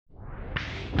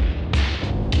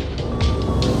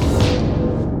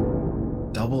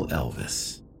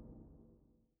Elvis.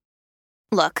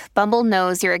 Look, Bumble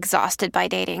knows you're exhausted by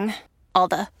dating. All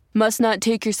the, must not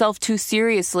take yourself too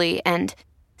seriously, and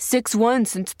 6'1"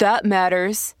 since that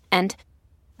matters, and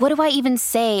what do I even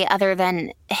say other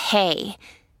than, hey?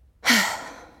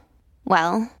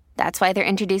 Well, that's why they're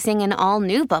introducing an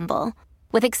all-new Bumble,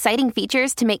 with exciting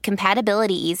features to make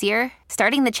compatibility easier,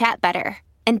 starting the chat better,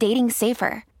 and dating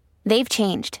safer. They've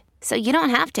changed, so you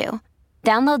don't have to.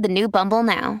 Download the new Bumble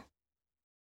now.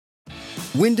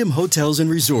 Wyndham Hotels and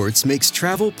Resorts makes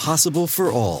travel possible for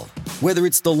all. Whether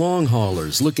it's the long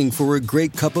haulers looking for a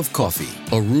great cup of coffee,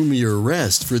 a roomier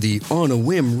rest for the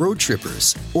on-a-whim road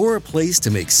trippers, or a place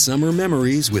to make summer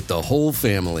memories with the whole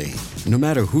family. No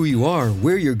matter who you are,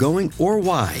 where you're going, or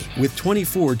why, with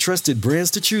 24 trusted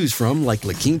brands to choose from like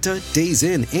La Quinta, Days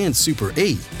Inn, and Super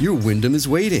 8, your Wyndham is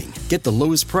waiting. Get the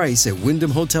lowest price at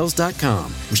WyndhamHotels.com.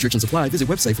 Restrictions apply. Visit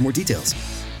website for more details.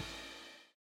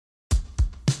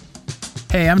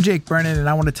 Hey, I'm Jake Brennan, and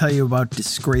I want to tell you about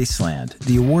Disgraceland,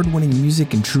 the award-winning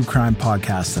music and true crime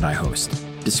podcast that I host.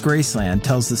 Disgraceland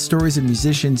tells the stories of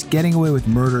musicians getting away with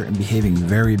murder and behaving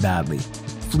very badly.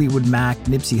 Fleetwood Mac,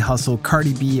 Nipsey Hussle,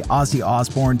 Cardi B, Ozzy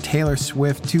Osbourne, Taylor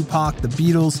Swift, Tupac, The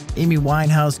Beatles, Amy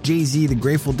Winehouse, Jay-Z, The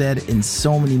Grateful Dead, and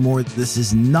so many more. This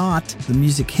is not the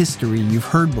music history you've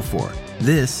heard before.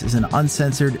 This is an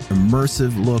uncensored,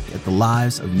 immersive look at the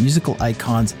lives of musical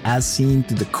icons as seen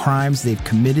through the crimes they've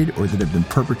committed or that have been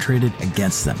perpetrated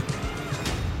against them.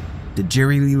 Did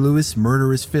Jerry Lee Lewis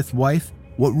murder his fifth wife?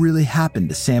 What really happened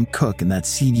to Sam Cooke in that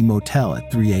seedy motel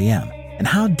at 3 a.m.? And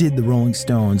how did the Rolling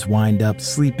Stones wind up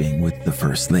sleeping with the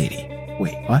First Lady?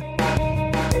 Wait, what?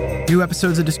 New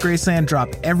episodes of Disgraceland drop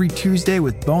every Tuesday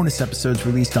with bonus episodes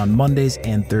released on Mondays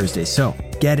and Thursdays. So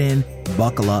get in,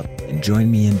 buckle up, and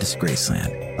join me in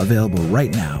Disgraceland. Available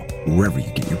right now, wherever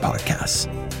you get your podcasts.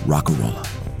 Rock-a-rolla.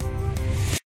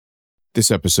 This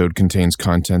episode contains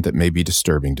content that may be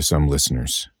disturbing to some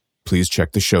listeners. Please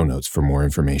check the show notes for more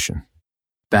information.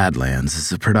 Badlands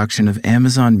is a production of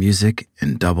Amazon Music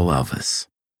and Double Elvis.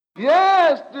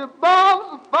 Yes, the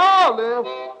bombs are falling.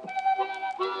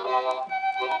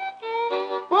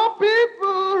 For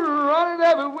people running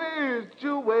every which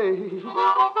way.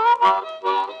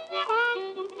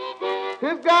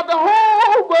 It's got the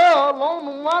whole world on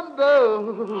the wonder.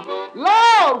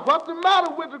 Lord, what's the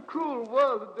matter with the cruel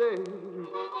world today?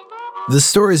 The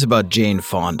stories about Jane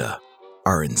Fonda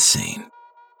are insane.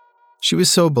 She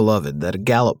was so beloved that a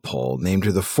Gallup poll named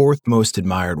her the fourth most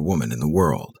admired woman in the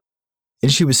world.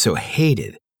 And she was so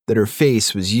hated that her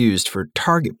face was used for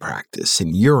target practice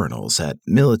in urinals at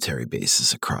military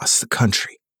bases across the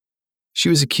country. She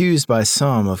was accused by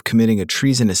some of committing a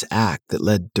treasonous act that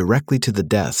led directly to the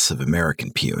deaths of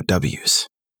American POWs.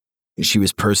 And she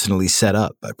was personally set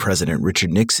up by President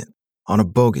Richard Nixon on a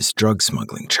bogus drug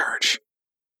smuggling charge.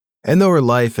 And though her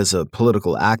life as a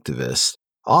political activist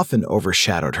often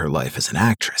overshadowed her life as an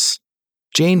actress,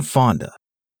 Jane Fonda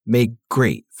made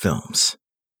great films.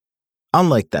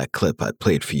 Unlike that clip I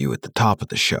played for you at the top of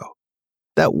the show,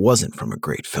 that wasn't from a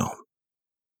great film.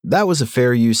 That was a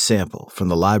fair use sample from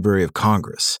the Library of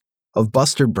Congress of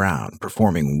Buster Brown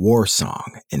performing War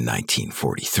Song in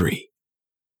 1943.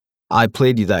 I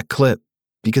played you that clip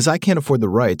because I can't afford the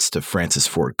rights to Francis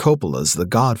Ford Coppola's The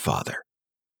Godfather.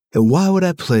 And why would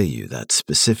I play you that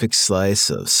specific slice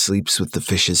of Sleeps with the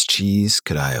Fish's Cheese?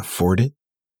 Could I afford it?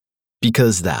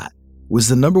 Because that was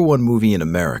the #1 movie in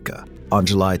America on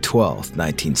July 12,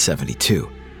 1972.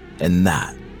 And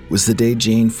that was the day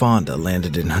Jane Fonda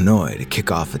landed in Hanoi to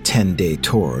kick off a 10-day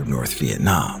tour of North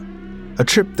Vietnam. A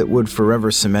trip that would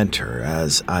forever cement her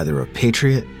as either a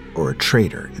patriot or a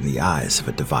traitor in the eyes of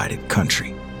a divided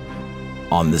country.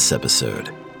 On this episode,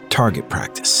 target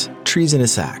practice,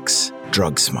 treasonous acts,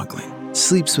 drug smuggling,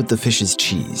 Sleeps with the Fish's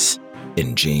Cheese,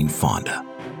 and Jane Fonda.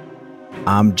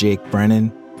 I'm Jake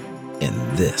Brennan,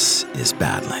 and this is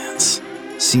Badlands,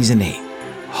 Season 8,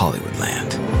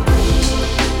 Hollywoodland.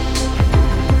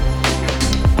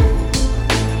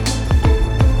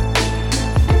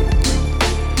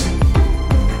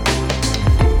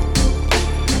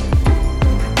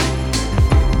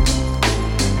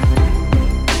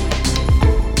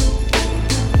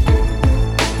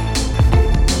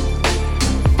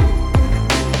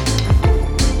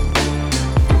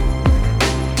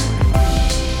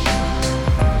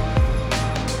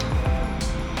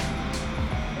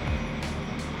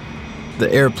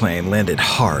 The airplane landed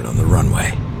hard on the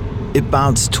runway. It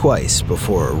bounced twice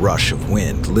before a rush of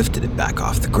wind lifted it back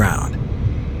off the ground.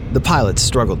 The pilots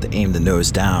struggled to aim the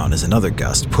nose down as another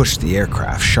gust pushed the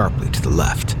aircraft sharply to the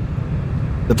left.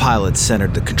 The pilots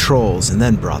centered the controls and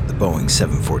then brought the Boeing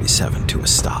 747 to a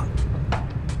stop.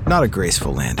 Not a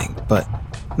graceful landing, but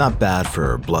Not bad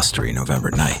for a blustery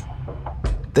November night.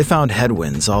 They found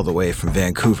headwinds all the way from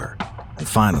Vancouver, and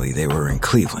finally they were in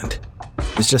Cleveland.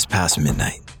 It was just past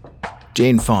midnight.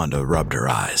 Jane Fonda rubbed her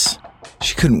eyes.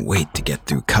 She couldn't wait to get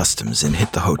through customs and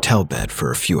hit the hotel bed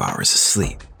for a few hours of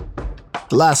sleep.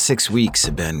 The last 6 weeks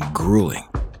had been grueling.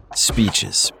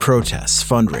 Speeches, protests,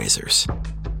 fundraisers,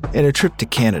 and a trip to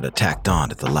Canada tacked on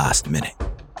at the last minute.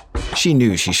 She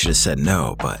knew she should have said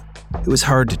no, but it was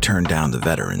hard to turn down the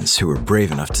veterans who were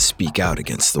brave enough to speak out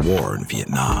against the war in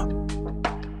Vietnam.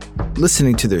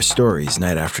 Listening to their stories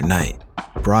night after night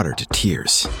brought her to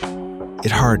tears.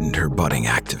 It hardened her budding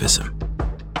activism.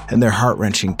 And their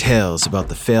heart-wrenching tales about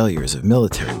the failures of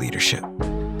military leadership,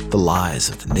 the lies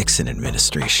of the Nixon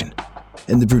administration,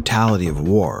 and the brutality of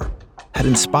war had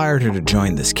inspired her to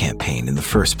join this campaign in the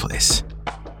first place.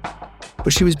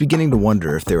 But she was beginning to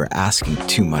wonder if they were asking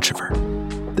too much of her.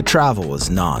 The travel was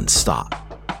non-stop.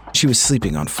 She was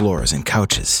sleeping on floors and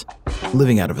couches,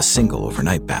 living out of a single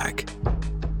overnight bag.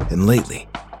 And lately,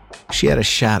 she had a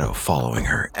shadow following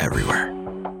her everywhere.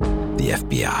 The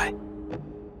FBI.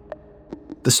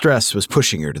 The stress was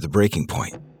pushing her to the breaking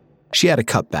point. She had to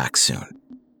cut back soon.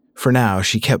 For now,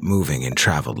 she kept moving and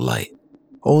traveled light.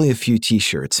 Only a few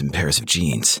t-shirts and pairs of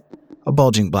jeans, a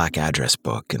bulging black address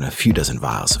book, and a few dozen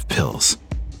vials of pills.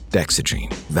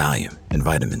 Dexedrine, Valium, and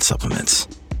vitamin supplements.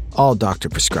 All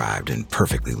doctor-prescribed and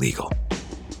perfectly legal.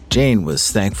 Jane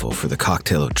was thankful for the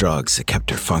cocktail of drugs that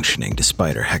kept her functioning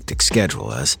despite her hectic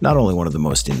schedule as not only one of the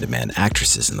most in-demand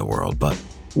actresses in the world, but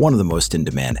one of the most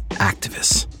in-demand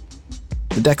activists.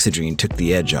 The Dexedrine took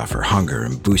the edge off her hunger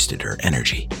and boosted her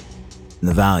energy. And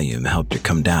the Valium helped her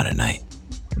come down at night.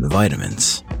 And the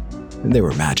vitamins, and they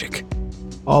were magic.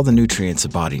 All the nutrients a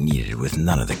body needed with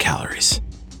none of the calories.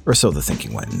 Or so the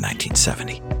thinking went in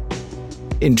 1970.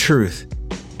 In truth,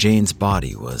 Jane's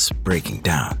body was breaking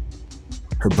down.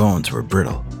 Her bones were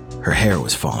brittle. Her hair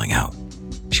was falling out.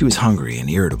 She was hungry and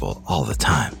irritable all the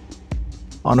time.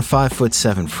 On a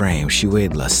 5'7" frame, she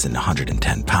weighed less than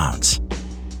 110 pounds.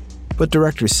 But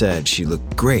directors said she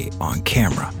looked great on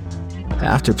camera.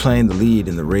 After playing the lead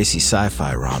in the racy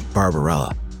sci-fi romp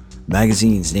Barbarella,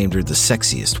 magazines named her the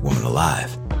sexiest woman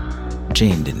alive.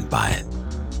 Jane didn't buy it.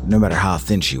 No matter how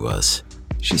thin she was,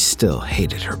 she still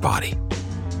hated her body.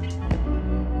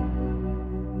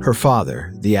 Her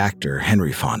father, the actor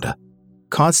Henry Fonda,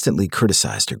 constantly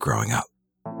criticized her growing up.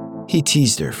 He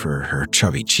teased her for her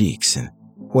chubby cheeks, and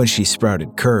when she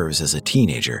sprouted curves as a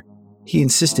teenager, he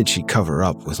insisted she cover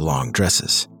up with long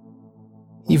dresses.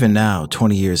 Even now,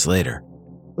 20 years later,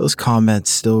 those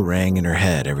comments still rang in her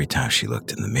head every time she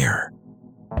looked in the mirror.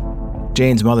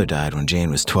 Jane's mother died when Jane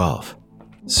was 12.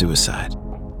 Suicide.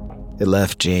 It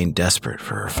left Jane desperate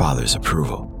for her father's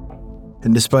approval.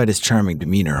 And despite his charming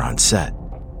demeanor on set,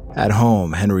 at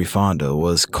home, Henry Fonda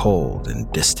was cold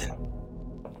and distant.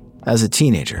 As a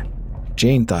teenager,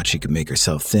 Jane thought she could make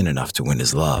herself thin enough to win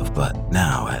his love, but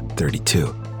now, at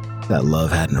 32, that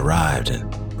love hadn't arrived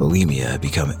and bulimia had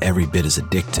become every bit as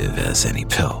addictive as any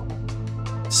pill.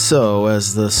 So,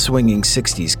 as the swinging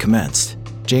 60s commenced,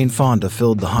 Jane Fonda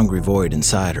filled the hungry void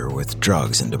inside her with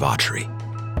drugs and debauchery.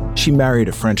 She married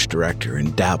a French director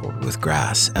and dabbled with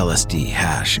grass, LSD,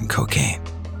 hash, and cocaine.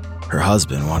 Her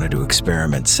husband wanted to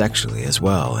experiment sexually as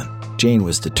well, and Jane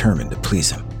was determined to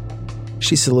please him.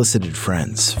 She solicited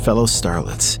friends, fellow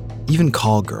starlets, even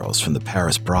call girls from the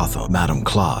Paris brothel Madame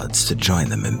Claude's to join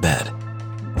them in bed.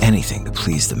 Anything to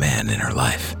please the man in her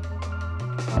life.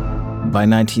 By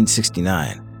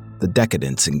 1969, the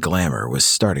decadence and glamour was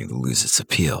starting to lose its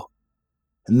appeal.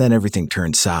 And then everything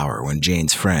turned sour when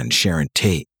Jane's friend Sharon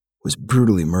Tate was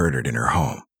brutally murdered in her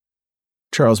home.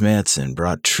 Charles Manson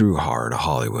brought true horror to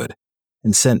Hollywood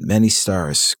and sent many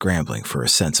stars scrambling for a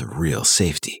sense of real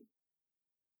safety.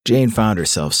 Jane found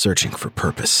herself searching for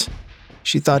purpose.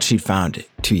 She thought she'd found it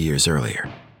 2 years earlier.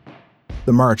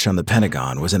 The march on the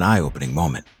Pentagon was an eye-opening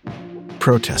moment.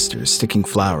 Protesters sticking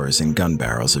flowers in gun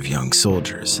barrels of young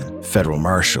soldiers, and federal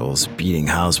marshals beating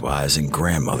housewives and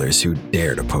grandmothers who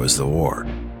dared oppose the war.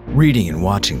 Reading and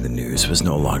watching the news was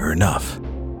no longer enough.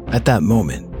 At that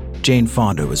moment, Jane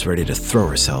Fonda was ready to throw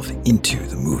herself into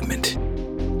the movement.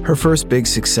 Her first big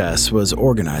success was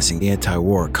organizing the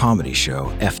anti-war comedy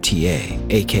show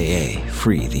FTA, aka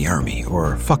Free the Army,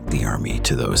 or Fuck the Army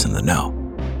to those in the know.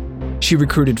 She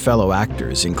recruited fellow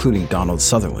actors, including Donald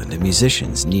Sutherland, and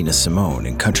musicians Nina Simone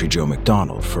and Country Joe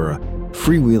McDonald for a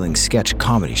freewheeling sketch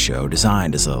comedy show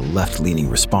designed as a left-leaning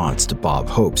response to Bob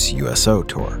Hope's USO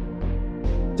tour.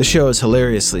 The shows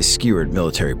hilariously skewered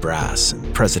military brass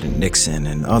and President Nixon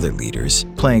and other leaders,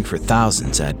 playing for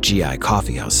thousands at GI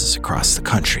coffeehouses across the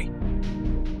country.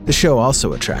 The show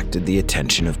also attracted the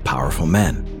attention of powerful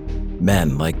men.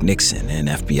 Men like Nixon and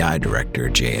FBI Director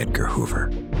J. Edgar Hoover.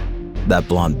 That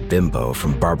blonde bimbo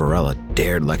from Barbarella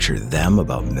dared lecture them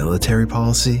about military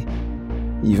policy?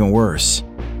 Even worse,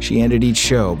 she ended each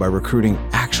show by recruiting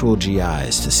actual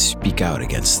GIs to speak out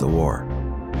against the war.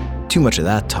 Too much of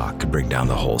that talk could bring down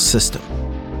the whole system.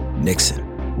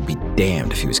 Nixon would be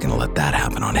damned if he was going to let that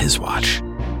happen on his watch.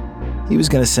 He was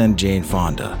going to send Jane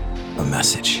Fonda a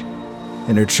message,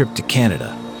 and her trip to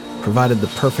Canada provided the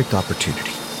perfect opportunity.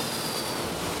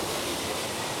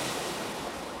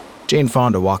 Jane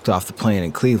Fonda walked off the plane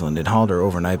in Cleveland and hauled her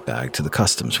overnight bag to the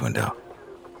customs window.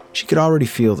 She could already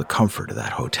feel the comfort of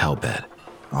that hotel bed,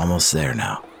 almost there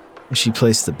now, as she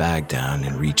placed the bag down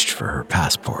and reached for her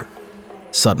passport.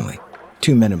 Suddenly,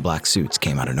 2 men in black suits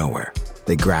came out of nowhere.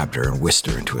 They grabbed her and whisked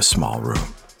her into a small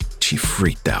room. She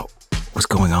freaked out. What's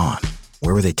going on?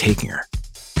 Where were they taking her?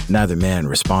 Neither man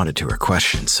responded to her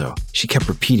questions, so she kept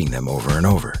repeating them over and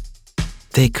over.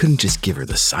 They couldn't just give her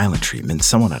the silent treatment.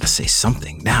 Someone had to say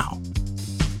something now.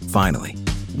 Finally,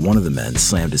 one of the men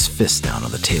slammed his fist down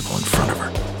on the table in front of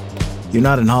her. You're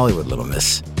not in Hollywood, little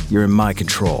miss. You're in my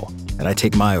control, and I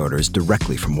take my orders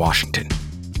directly from Washington.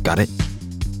 Got it?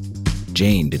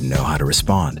 Jane didn't know how to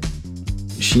respond.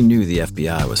 She knew the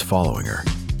FBI was following her,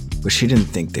 but she didn't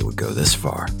think they would go this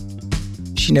far.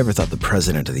 She never thought the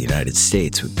President of the United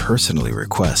States would personally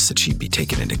request that she'd be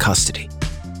taken into custody.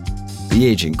 The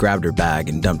agent grabbed her bag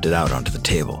and dumped it out onto the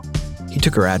table. He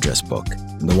took her address book,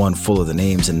 and the one full of the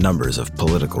names and numbers of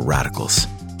political radicals.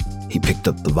 He picked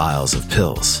up the vials of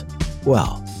pills.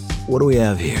 Well, what do we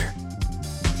have here?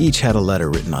 Each had a letter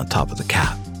written on top of the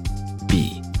cap.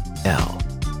 B, L,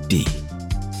 D.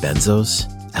 Benzos?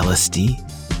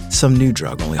 LSD? Some new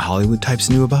drug only Hollywood types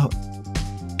knew about?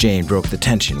 Jane broke the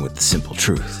tension with the simple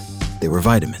truth. They were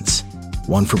vitamins.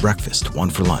 One for breakfast, one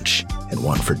for lunch, and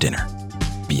one for dinner.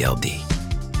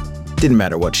 BLD. Didn't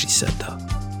matter what she said, though.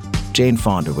 Jane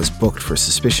Fonda was booked for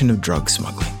suspicion of drug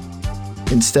smuggling.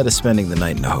 Instead of spending the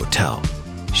night in a hotel,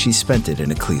 she spent it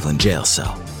in a Cleveland jail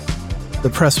cell. The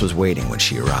press was waiting when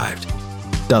she arrived.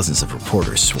 Dozens of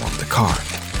reporters swarmed the car.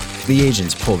 The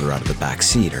agents pulled her out of the back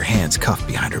seat, her hands cuffed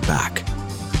behind her back.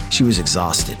 She was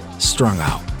exhausted, strung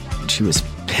out, and she was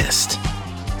pissed.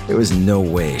 There was no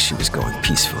way she was going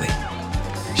peacefully.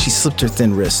 She slipped her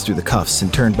thin wrists through the cuffs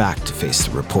and turned back to face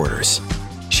the reporters.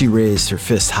 She raised her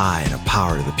fist high in a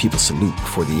power to the people salute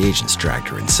before the agents dragged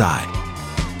her inside.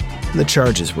 The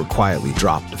charges were quietly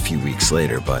dropped a few weeks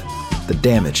later, but the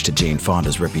damage to Jane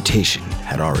Fonda's reputation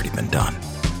had already been done.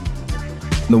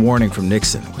 The warning from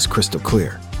Nixon was crystal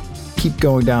clear. Keep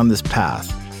going down this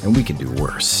path, and we can do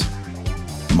worse.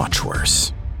 Much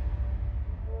worse.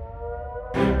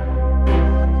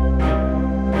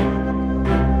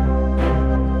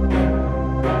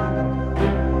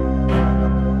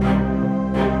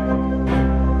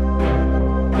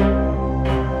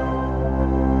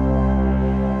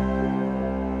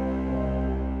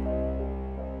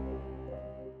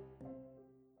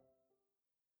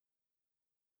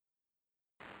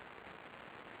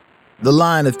 The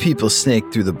line of people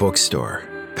snaked through the bookstore,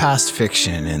 past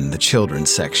fiction in the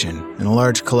children's section, and a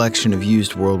large collection of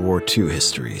used World War II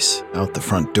histories out the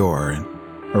front door and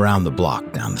around the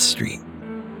block down the street.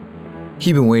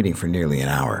 He'd been waiting for nearly an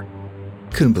hour.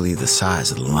 Couldn't believe the size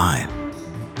of the line.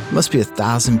 It must be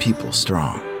 1,000 people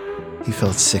strong. He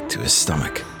felt sick to his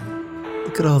stomach.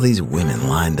 Look at all these women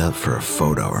lined up for a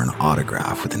photo or an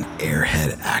autograph with an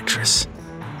airhead actress,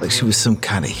 like she was some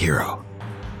kind of hero.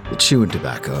 The chewing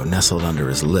tobacco nestled under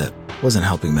his lip wasn't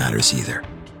helping matters either.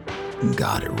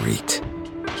 God, it reeked.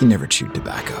 He never chewed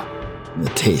tobacco, and the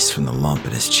taste from the lump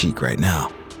in his cheek right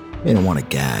now made him want to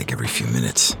gag every few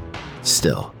minutes.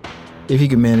 Still, if he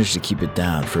could manage to keep it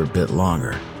down for a bit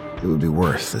longer, it would be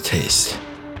worth the taste.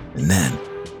 And then,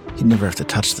 he'd never have to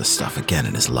touch the stuff again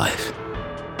in his life.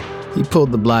 He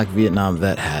pulled the black Vietnam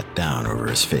vet hat down over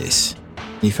his face.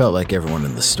 He felt like everyone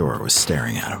in the store was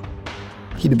staring at him.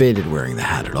 He debated wearing the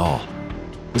hat at all.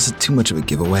 Was it too much of a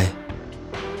giveaway?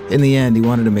 In the end, he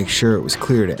wanted to make sure it was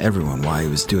clear to everyone why he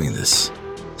was doing this,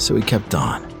 so he kept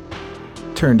on.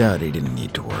 Turned out he didn't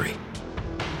need to worry.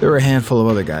 There were a handful of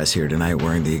other guys here tonight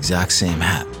wearing the exact same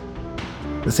hat.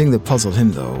 The thing that puzzled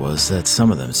him, though, was that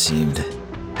some of them seemed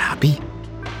happy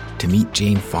to meet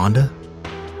Jane Fonda.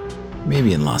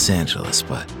 Maybe in Los Angeles,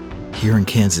 but here in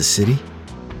Kansas City?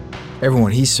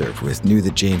 Everyone he served with knew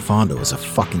that Jane Fonda was a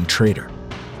fucking traitor.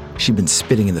 She'd been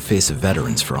spitting in the face of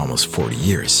veterans for almost 40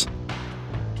 years.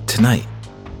 Tonight,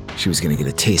 she was going to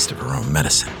get a taste of her own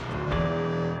medicine.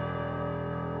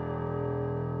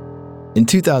 In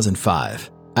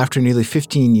 2005, after nearly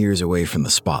 15 years away from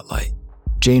the spotlight,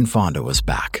 Jane Fonda was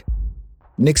back.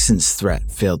 Nixon's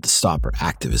threat failed to stop her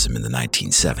activism in the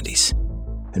 1970s.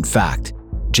 In fact,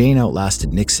 Jane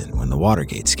outlasted Nixon when the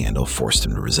Watergate scandal forced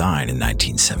him to resign in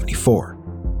 1974.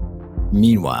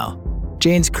 Meanwhile,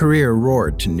 Jane's career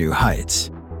roared to new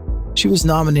heights. She was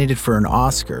nominated for an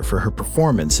Oscar for her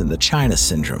performance in The China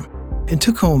Syndrome and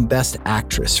took home Best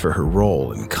Actress for her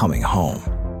role in Coming Home.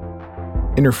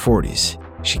 In her 40s,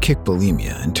 she kicked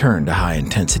bulimia and turned to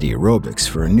high-intensity aerobics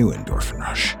for a new endorphin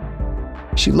rush.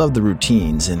 She loved the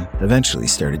routines and eventually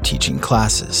started teaching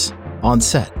classes, on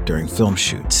set during film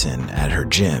shoots and at her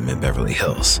gym in Beverly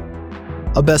Hills.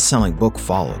 A best-selling book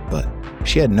followed, but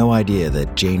she had no idea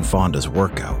that Jane Fonda's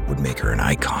workout would make her an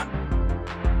icon.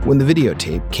 When the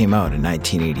videotape came out in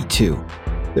 1982,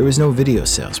 there was no video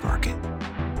sales market.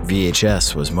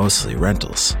 VHS was mostly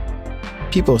rentals.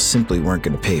 People simply weren't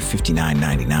going to pay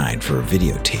 $59.99 for a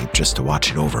videotape just to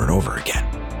watch it over and over again.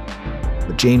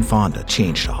 But Jane Fonda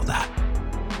changed all that.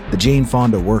 The Jane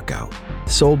Fonda workout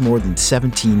sold more than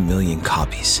 17 million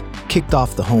copies, kicked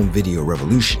off the home video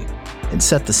revolution, and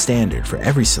set the standard for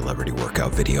every celebrity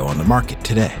workout video on the market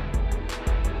today.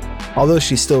 Although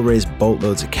she still raised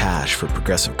boatloads of cash for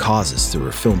progressive causes through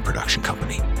her film production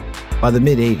company, by the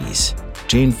mid-'80s,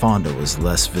 Jane Fonda was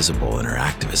less visible in her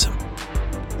activism.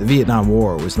 The Vietnam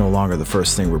War was no longer the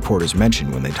first thing reporters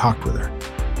mentioned when they talked with her.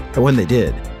 And when they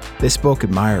did, they spoke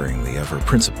admiringly of her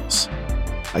principles.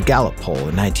 A Gallup poll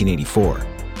in 1984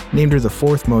 named her the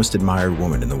 4th most admired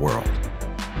woman in the world.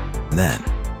 And then,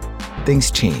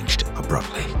 things changed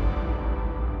abruptly.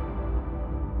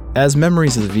 As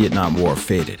memories of the Vietnam War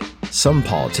faded, some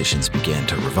politicians began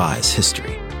to revise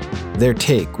history. Their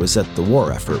take was that the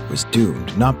war effort was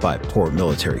doomed not by poor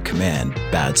military command,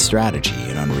 bad strategy,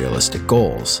 and unrealistic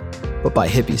goals, but by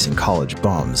hippies and college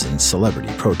bums and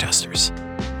celebrity protesters.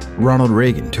 Ronald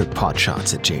Reagan took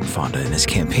potshots at Jane Fonda in his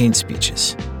campaign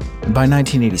speeches, and by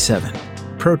 1987,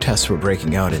 protests were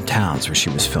breaking out in towns where she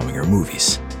was filming her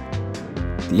movies.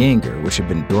 The anger, which had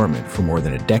been dormant for more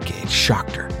than a decade,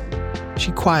 shocked her.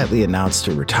 She quietly announced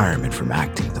her retirement from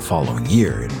acting the following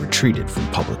year and retreated from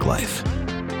public life.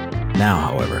 Now,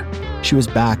 however, she was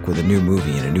back with a new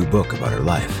movie and a new book about her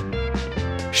life.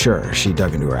 Sure, she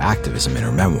dug into her activism in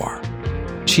her memoir.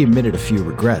 She admitted a few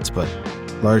regrets, but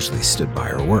largely stood by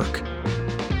her work.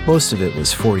 Most of it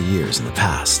was 40 years in the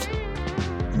past,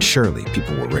 and surely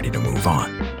people were ready to move on.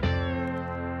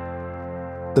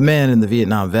 The man in the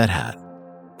Vietnam vet hat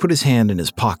put his hand in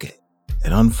his pocket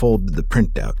and unfolded the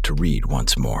printout to read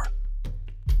once more.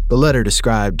 The letter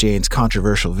described Jane's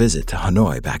controversial visit to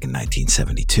Hanoi back in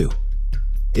 1972.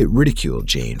 It ridiculed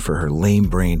Jane for her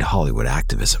lame-brained Hollywood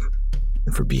activism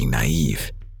and for being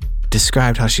naive. It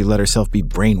described how she let herself be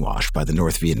brainwashed by the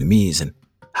North Vietnamese and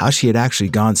how she had actually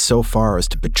gone so far as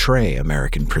to betray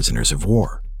American prisoners of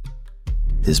war.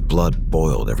 His blood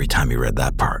boiled every time he read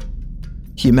that part.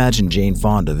 He imagined Jane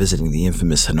Fonda visiting the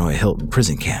infamous Hanoi Hilton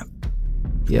prison camp.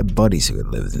 He had buddies who had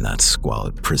lived in that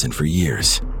squalid prison for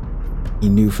years. He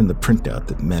knew from the printout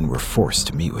that men were forced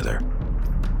to meet with her.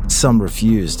 Some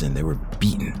refused and they were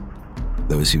beaten.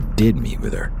 Those who did meet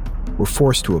with her were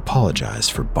forced to apologize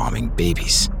for bombing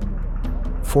babies.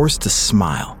 Forced to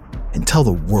smile and tell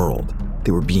the world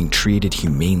they were being treated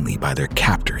humanely by their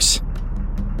captors.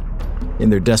 In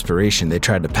their desperation, they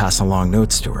tried to pass along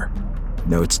notes to her,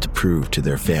 notes to prove to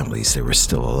their families they were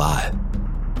still alive.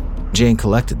 Jane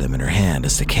collected them in her hand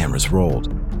as the cameras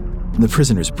rolled. The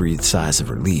prisoners breathed sighs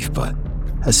of relief, but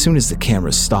as soon as the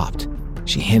cameras stopped,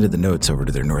 she handed the notes over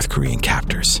to their North Korean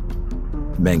captors.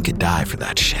 Men could die for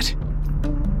that shit.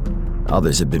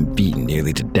 Others had been beaten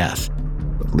nearly to death,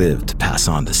 but lived to pass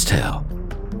on this tale.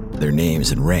 Their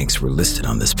names and ranks were listed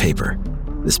on this paper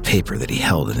that he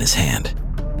held in his hand.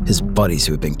 His buddies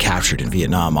who had been captured in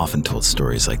Vietnam often told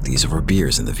stories like these over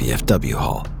beers in the VFW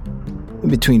hall. In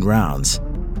between rounds,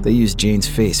 they used Jane's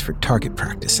face for target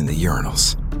practice in the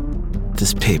urinals.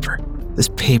 This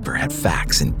paper had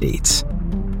facts and dates.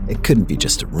 It couldn't be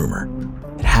just a rumor.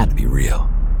 It had to be real.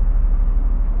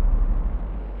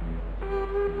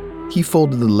 He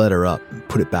folded the letter up and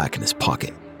put it back in his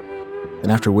pocket.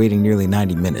 And after waiting nearly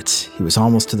 90 minutes, he was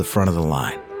almost to the front of the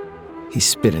line. He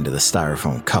spit into the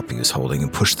styrofoam cup he was holding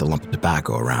and pushed the lump of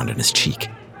tobacco around in his cheek.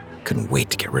 Couldn't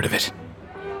wait to get rid of it.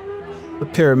 A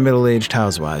pair of middle-aged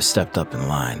housewives stepped up in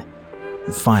line,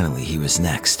 and finally he was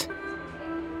next.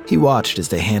 He watched as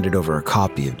they handed over a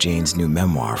copy of Jane's new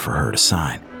memoir for her to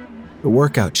sign. "The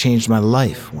workout changed my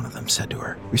life," one of them said to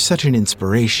her. "You're such an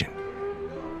inspiration."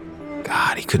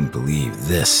 God, he couldn't believe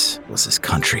this was his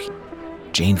country.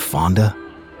 Jane Fonda?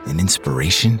 An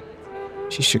inspiration?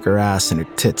 She shook her ass and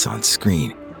her tits on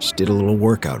screen. She did a little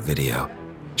workout video.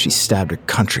 She stabbed her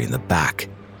country in the back.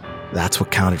 That's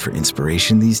what counted for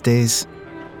inspiration these days?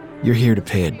 You're here to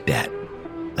pay a debt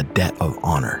of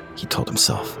honor, he told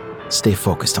himself. Stay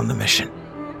focused on the mission.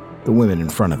 The women in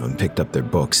front of him picked up their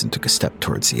books and took a step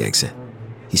towards the exit.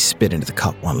 He spit into the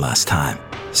cup one last time,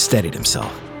 steadied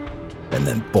himself, and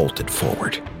then bolted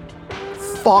forward.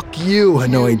 "Fuck you,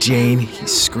 Hanoi Jane," he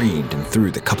screamed and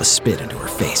threw the cup of spit into her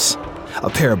face. A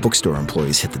pair of bookstore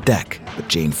employees hit the deck, but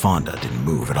Jane Fonda didn't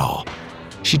move at all.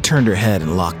 She turned her head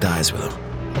and locked eyes with him,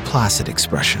 a placid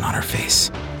expression on her face.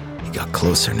 He got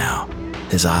closer now,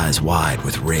 his eyes wide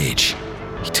with rage.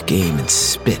 He took aim and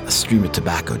spit a stream of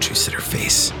tobacco juice at her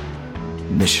face.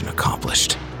 Mission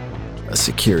accomplished. A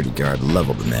security guard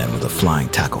leveled the man with a flying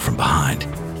tackle from behind.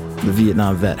 The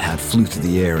Vietnam vet hat flew through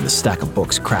the air and a stack of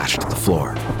books crashed to the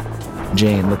floor.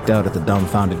 Jane looked out at the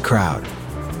dumbfounded crowd.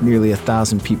 Nearly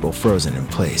 1,000 people frozen in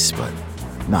place, but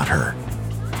not her.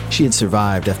 She had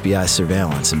survived FBI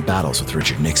surveillance and battles with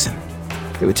Richard Nixon.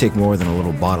 It would take more than a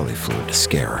little bodily fluid to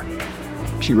scare her.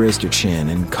 She raised her chin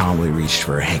and calmly reached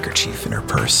for a handkerchief in her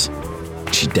purse.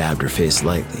 She dabbed her face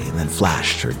lightly and then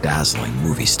flashed her dazzling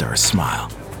movie star smile.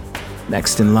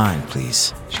 "Next in line,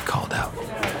 please," she called out,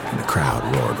 and the crowd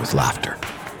roared with laughter.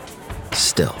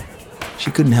 Still, she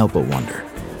couldn't help but wonder,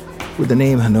 would the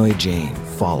name Hanoi Jane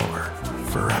follow her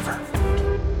forever?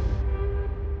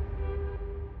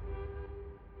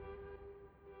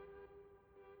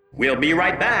 We'll be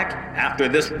right back after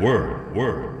this word.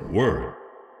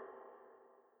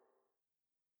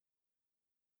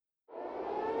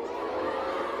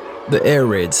 The air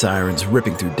raid sirens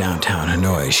ripping through downtown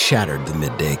Hanoi shattered the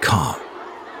midday calm.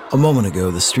 A moment ago,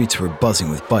 the streets were buzzing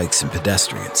with bikes and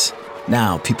pedestrians.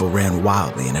 Now, people ran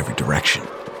wildly in every direction.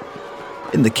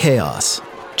 In the chaos,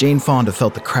 Jane Fonda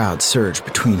felt the crowd surge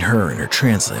between her and her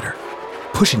translator,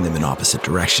 pushing them in opposite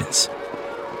directions.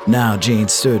 Now, Jane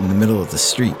stood in the middle of the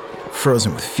street,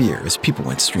 frozen with fear as people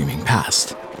went streaming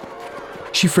past.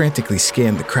 She frantically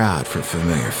scanned the crowd for a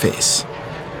familiar face.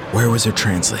 Where was her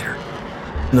translator?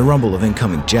 And the rumble of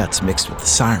incoming jets mixed with the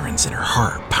sirens and her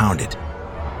heart pounded.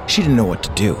 She didn't know what to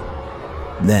do.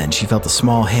 Then she felt a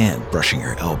small hand brushing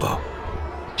her elbow.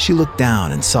 She looked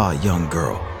down and saw a young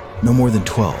girl, no more than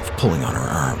 12, pulling on her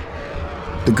arm.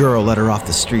 The girl led her off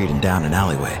the street and down an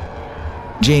alleyway.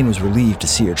 Jane was relieved to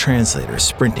see her translator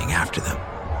sprinting after them.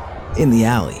 In the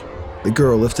alley, the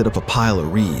girl lifted up a pile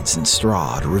of reeds and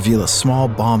straw to reveal a small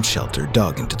bomb shelter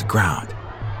dug into the ground.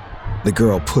 The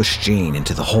girl pushed Jane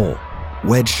into the hole,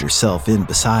 wedged herself in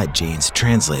beside Jane's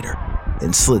translator,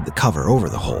 and slid the cover over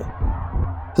the hole.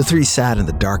 The three sat in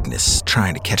the darkness,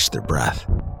 trying to catch their breath.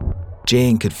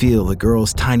 Jane could feel the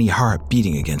girl's tiny heart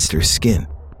beating against her skin.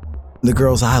 The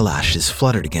girl's eyelashes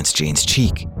fluttered against Jane's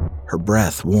cheek, her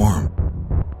breath warm.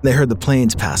 They heard the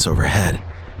planes pass overhead,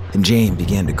 and Jane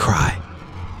began to cry.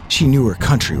 She knew her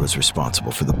country was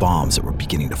responsible for the bombs that were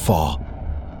beginning to fall.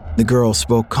 The girl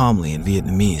spoke calmly in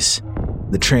Vietnamese.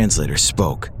 The translator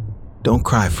spoke. "Don't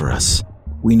cry for us.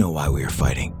 We know why we are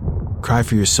fighting. Cry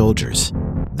for your soldiers.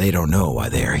 They don't know why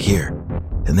they are here,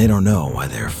 and they don't know why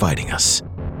they are fighting us."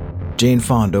 Jane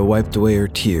Fonda wiped away her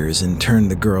tears and turned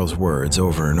the girl's words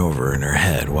over and over in her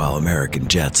head while American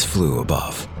jets flew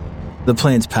above. The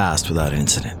planes passed without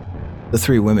incident. The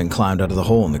three women climbed out of the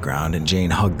hole in the ground, and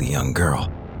Jane hugged the young girl.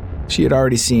 She had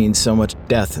already seen so much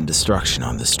death and destruction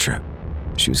on this trip.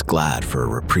 She was glad for a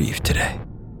reprieve today.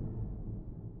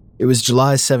 It was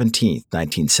July 17,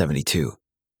 1972,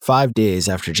 5 days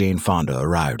after Jane Fonda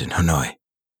arrived in Hanoi.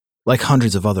 Like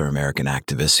hundreds of other American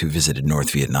activists who visited North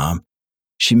Vietnam,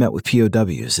 she met with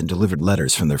POWs and delivered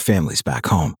letters from their families back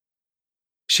home.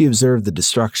 She observed the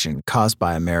destruction caused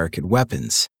by American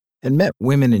weapons and met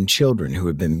women and children who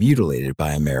had been mutilated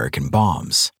by American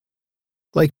bombs.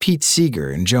 Like Pete Seeger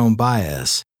and Joan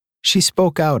Baez, she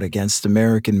spoke out against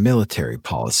American military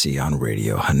policy on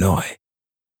Radio Hanoi.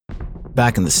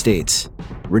 Back in the States,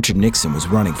 Richard Nixon was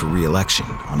running for re-election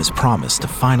on his promise to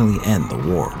finally end the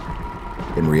war.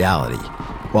 In reality,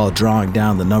 while drawing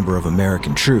down the number of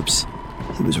American troops,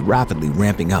 he was rapidly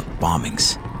ramping up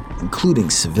bombings, including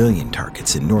civilian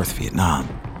targets in North Vietnam.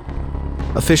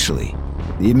 Officially,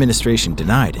 the administration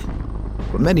denied it,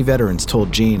 but many veterans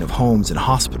told Jane of homes and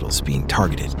hospitals being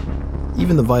targeted,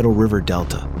 even the vital river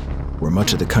delta, where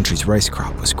much of the country's rice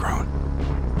crop was grown.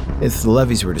 If the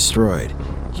levees were destroyed,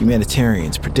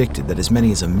 humanitarians predicted that as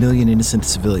many as 1 million innocent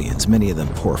civilians, many of them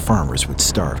poor farmers, would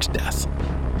starve to death.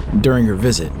 During her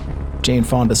visit, Jane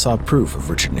Fonda saw proof of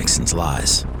Richard Nixon's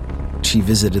lies. She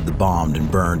visited the bombed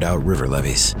and burned out river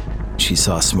levees. She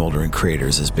saw smoldering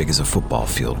craters as big as a football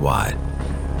field wide.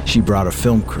 She brought a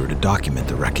film crew to document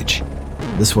the wreckage.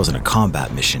 This wasn't a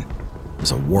combat mission, it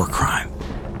was a war crime.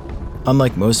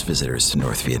 Unlike most visitors to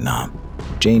North Vietnam,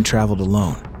 Jane traveled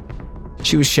alone.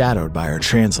 She was shadowed by her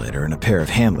translator and a pair of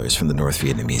handlers from the North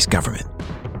Vietnamese government.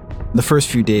 The first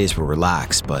few days were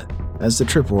relaxed, but as the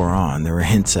trip wore on, there were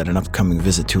hints at an upcoming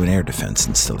visit to an air defense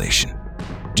installation.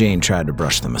 Jane tried to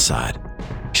brush them aside.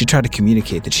 She tried to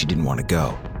communicate that she didn't want to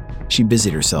go. She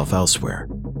busied herself elsewhere,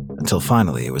 until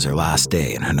finally it was her last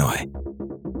day in Hanoi.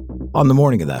 On the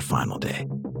morning of that final day,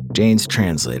 Jane's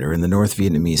translator and the North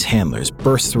Vietnamese handlers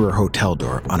burst through her hotel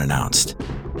door unannounced.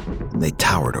 They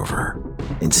towered over her,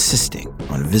 insisting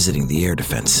on visiting the air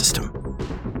defense system.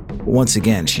 Once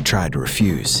again, she tried to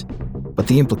refuse, but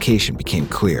the implication became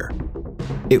clear.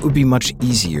 It would be much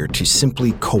easier to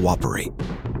simply cooperate.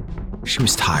 She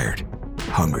was tired,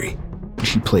 hungry, and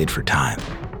she played for time.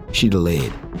 She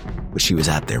delayed, but she was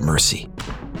at their mercy.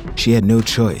 She had no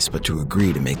choice but to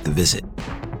agree to make the visit,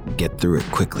 get through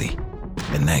it quickly,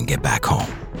 and then get back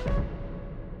home.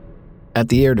 At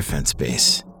the air defense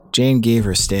base, Jane gave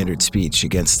her standard speech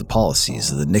against the policies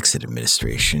of the Nixon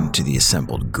administration to the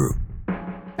assembled group.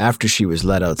 After she was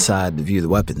led outside to view the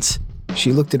weapons,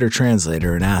 she looked at her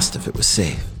translator and asked if it was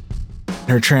safe.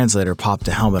 Her translator popped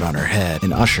a helmet on her head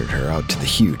and ushered her out to the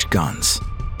huge guns.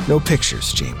 No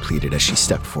pictures, Jane pleaded as she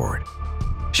stepped forward.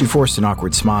 She forced an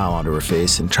awkward smile onto her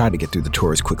face and tried to get through the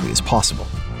tour as quickly as possible.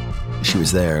 She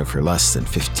was there for less than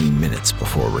 15 minutes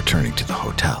before returning to the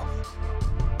hotel.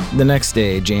 The next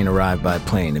day, Jane arrived by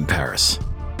plane in Paris.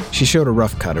 She showed a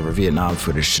rough cut of her Vietnam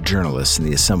footage to journalists, and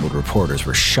the assembled reporters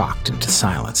were shocked into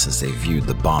silence as they viewed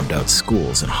the bombed-out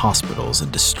schools and hospitals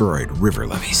and destroyed river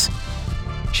levees.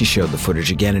 She showed the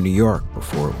footage again in New York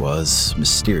before it was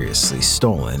mysteriously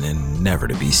stolen and never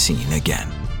to be seen again.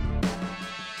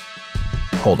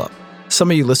 Hold up.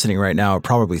 Some of you listening right now are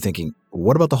probably thinking,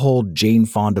 what about the whole Jane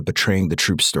Fonda betraying the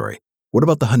troops story? What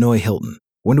about the Hanoi Hilton?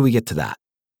 When do we get to that?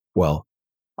 Well,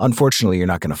 unfortunately, you're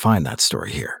not going to find that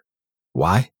story here.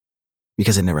 Why?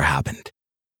 Because it never happened.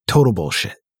 Total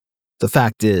bullshit. The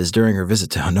fact is, during her visit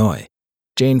to Hanoi,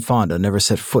 Jane Fonda never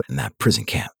set foot in that prison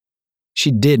camp. She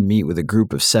did meet with a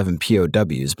group of 7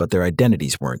 POWs, but their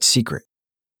identities weren't secret.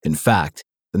 In fact,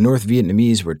 the North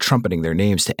Vietnamese were trumpeting their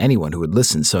names to anyone who would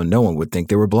listen so no one would think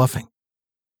they were bluffing.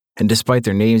 And despite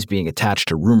their names being attached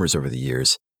to rumors over the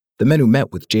years, the men who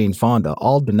met with Jane Fonda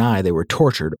all deny they were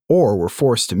tortured or were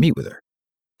forced to meet with her.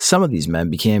 Some of these men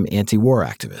became anti-war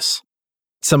activists.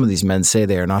 Some of these men say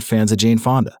they are not fans of Jane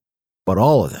Fonda, but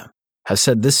all of them have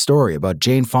said this story about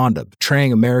Jane Fonda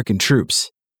betraying American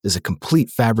troops is a complete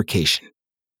fabrication.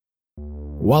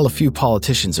 While a few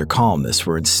politicians or columnists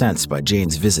were incensed by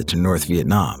Jane's visit to North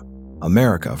Vietnam,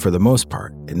 America, for the most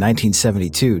part, in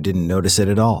 1972 didn't notice it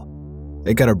at all.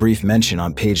 It got a brief mention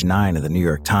on page 9 of the New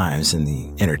York Times in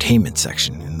the entertainment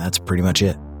section, and that's pretty much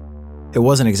it. It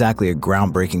wasn't exactly a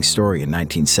groundbreaking story in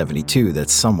 1972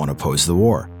 that someone opposed the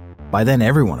war. By then,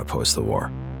 everyone opposed the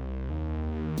war.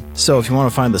 So if you want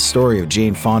to find the story of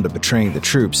Jane Fonda betraying the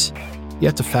troops, you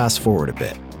have to fast forward a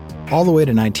bit, all the way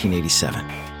to 1987.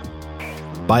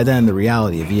 By then, the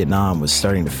reality of Vietnam was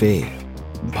starting to fade,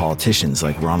 and politicians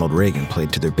like Ronald Reagan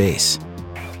played to their base,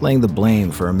 laying the blame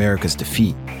for America's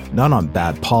defeat not on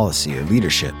bad policy or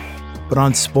leadership, but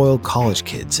on spoiled college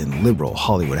kids and liberal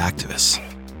Hollywood activists.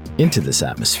 Into this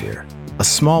atmosphere, a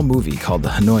small movie called The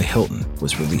Hanoi Hilton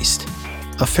was released,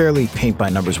 a fairly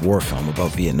paint-by-numbers war film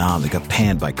about Vietnam that got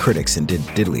panned by critics and did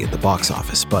diddly at the box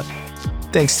office, but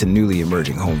thanks to newly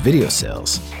emerging home video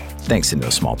sales, thanks in no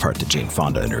small part to Jane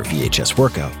Fonda and her VHS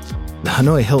workout, The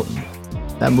Hanoi Hilton,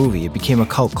 that movie, it became a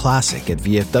cult classic at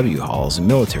VFW halls and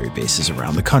military bases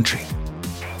around the country.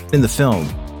 In the film,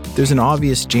 there's an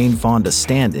obvious Jane Fonda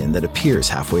stand-in that appears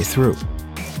halfway through.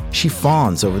 She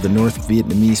fawns over the North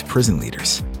Vietnamese prison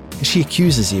leaders, and she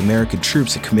accuses the American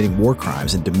troops of committing war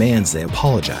crimes and demands they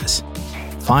apologize.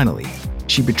 Finally,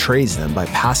 she betrays them by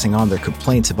passing on their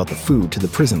complaints about the food to the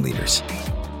prison leaders.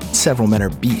 Several men are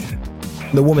beaten.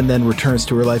 The woman then returns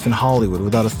to her life in Hollywood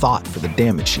without a thought for the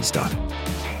damage she's done.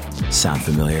 Sound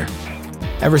familiar?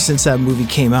 Ever since that movie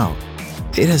came out,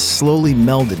 it has slowly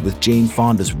melded with Jane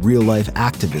Fonda's real-life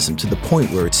activism to the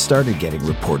point where it started getting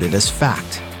reported as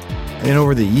fact. And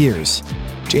over the years,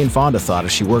 Jane Fonda thought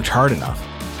if she worked hard enough,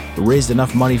 raised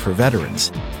enough money for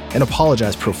veterans, and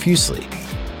apologized profusely,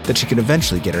 that she could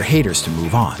eventually get her haters to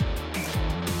move on.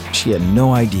 She had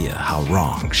no idea how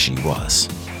wrong she was.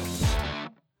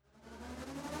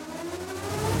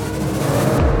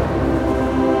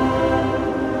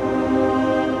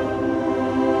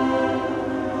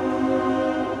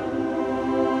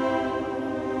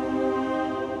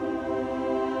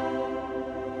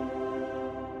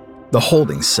 The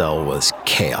holding cell was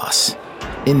chaos.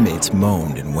 Inmates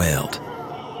moaned and wailed.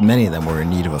 Many of them were in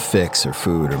need of a fix or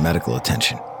food or medical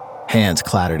attention. Hands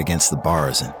clattered against the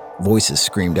bars and voices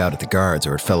screamed out at the guards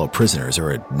or at fellow prisoners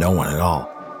or at no one at all.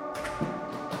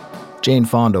 Jane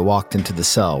Fonda walked into the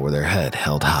cell with her head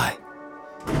held high.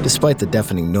 Despite the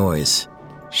deafening noise,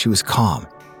 she was calm.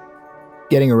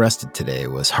 Getting arrested today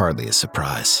was hardly a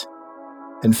surprise.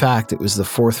 In fact, it was the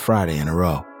 4th Friday in a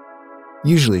row.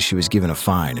 Usually she was given a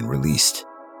fine and released.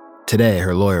 Today,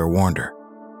 her lawyer warned her.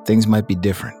 Things might be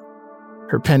different.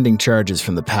 Her pending charges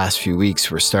from the past few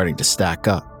weeks were starting to stack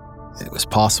up. It was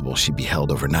possible she'd be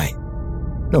held overnight.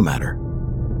 No matter.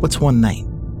 What's one night?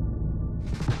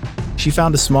 She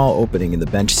found a small opening in the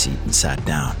bench seat and sat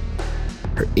down.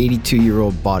 Her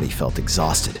 82-year-old body felt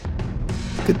exhausted.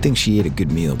 Good thing she ate a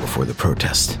good meal before the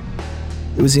protest.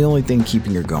 It was the only thing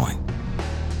keeping her going.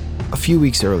 A few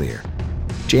weeks earlier,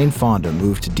 Jane Fonda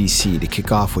moved to D.C. to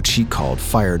kick off what she called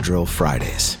Fire Drill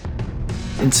Fridays.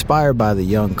 Inspired by the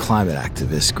young climate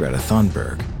activist Greta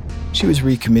Thunberg, she was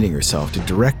recommitting herself to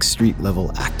direct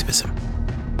street-level activism.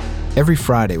 Every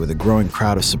Friday, with a growing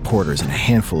crowd of supporters and a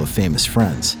handful of famous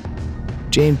friends,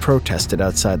 Jane protested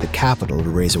outside the Capitol to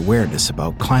raise awareness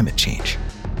about climate change.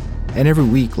 And every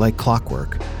week, like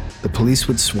clockwork, the police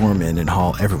would swarm in and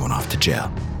haul everyone off to jail.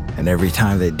 And every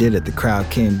time they did it, the crowd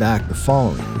came back the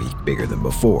following week bigger than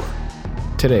before.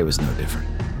 Today was no different.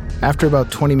 After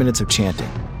about 20 minutes of chanting,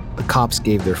 the cops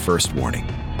gave their first warning.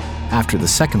 After the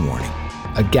second warning,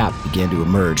 a gap began to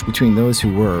emerge between those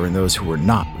who were and those who were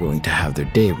not willing to have their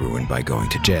day ruined by going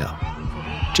to jail.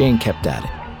 Jane kept at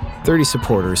it. 30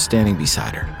 supporters standing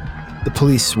beside her. The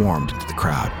police swarmed into the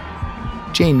crowd.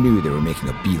 Jane knew they were making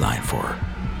a beeline for her,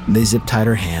 and they zip-tied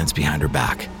her hands behind her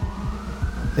back.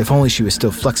 If only she was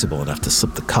still flexible enough to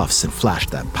slip the cuffs and flash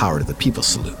that power to the people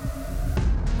salute.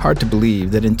 Hard to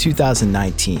believe that in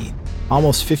 2019,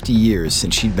 almost 50 years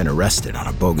since she'd been arrested on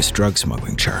a bogus drug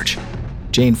smuggling charge,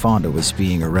 Jane Fonda was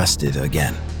being arrested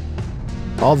again.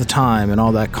 All the time and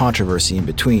all that controversy in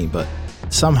between, but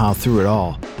somehow through it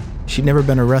all, she'd never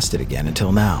been arrested again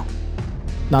until now.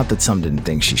 Not that some didn't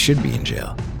think she should be in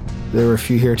jail. There were a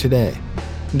few here today,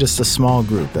 just a small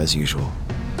group as usual.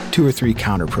 2 or 3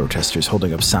 counter-protesters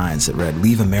holding up signs that read,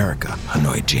 "Leave America,"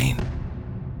 annoyed Jane.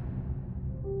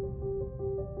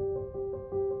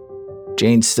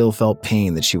 Jane still felt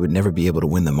pain that she would never be able to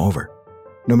win them over.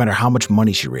 No matter how much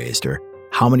money she raised, or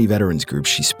how many veterans groups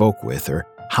she spoke with, or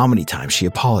how many times she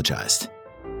apologized.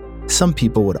 Some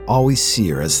people would always see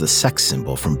her as the sex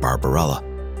symbol from Barbarella.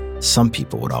 Some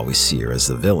people would always see her as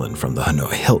the villain from the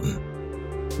Hanoi Hilton.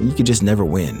 And you could just never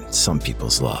win some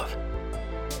people's love.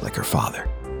 Like her father.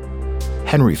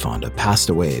 Henry Fonda passed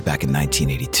away back in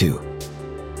 1982.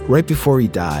 Right before he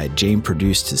died, Jane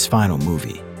produced his final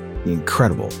movie, the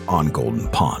incredible On Golden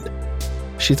Pond.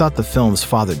 She thought the film's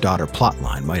father-daughter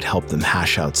plotline might help them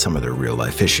hash out some of their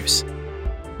real-life issues.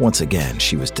 Once again,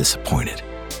 she was disappointed.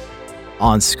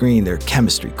 On screen, their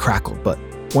chemistry crackled, but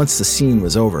once the scene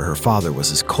was over, her father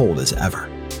was as cold as ever.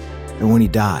 And when he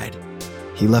died,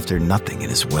 he left her nothing in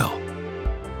his will.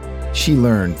 She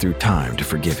learned through time to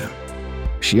forgive him.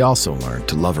 She also learned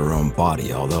to love her own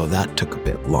body, although that took a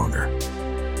bit longer.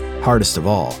 Hardest of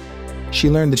all,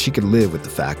 she learned that she could live with the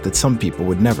fact that some people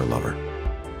would never love her.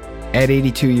 At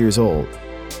 82 years old,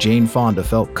 Jane Fonda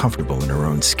felt comfortable in her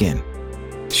own skin.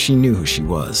 She knew who she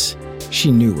was.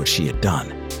 She knew what she had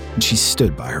done, and she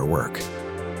stood by her work.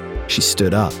 She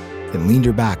stood up and leaned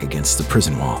her back against the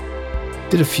prison wall,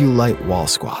 did a few light wall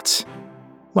squats.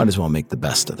 Might as well make the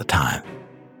best of the time.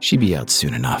 She'd be out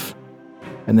soon enough,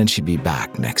 and then she'd be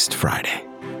back next Friday.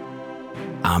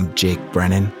 I'm Jake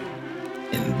Brennan,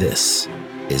 and this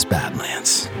is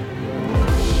Badlands.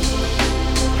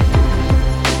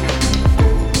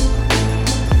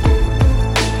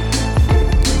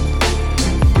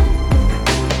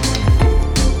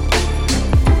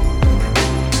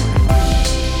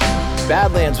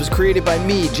 Badlands was created by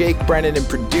me, Jake Brennan, and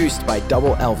produced by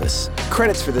Double Elvis.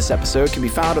 Credits for this episode can be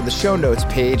found on the show notes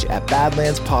page at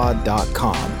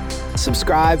badlandspod.com.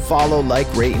 Subscribe, follow, like,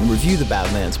 rate, and review the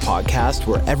Badlands podcast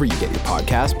wherever you get your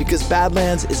podcast, because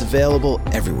Badlands is available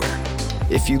everywhere.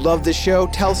 If you love this show,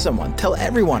 tell someone, tell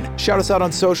everyone. Shout us out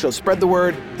on social, spread the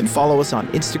word, and follow us on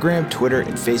Instagram, Twitter,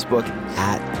 and Facebook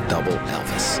at Double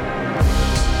Elvis.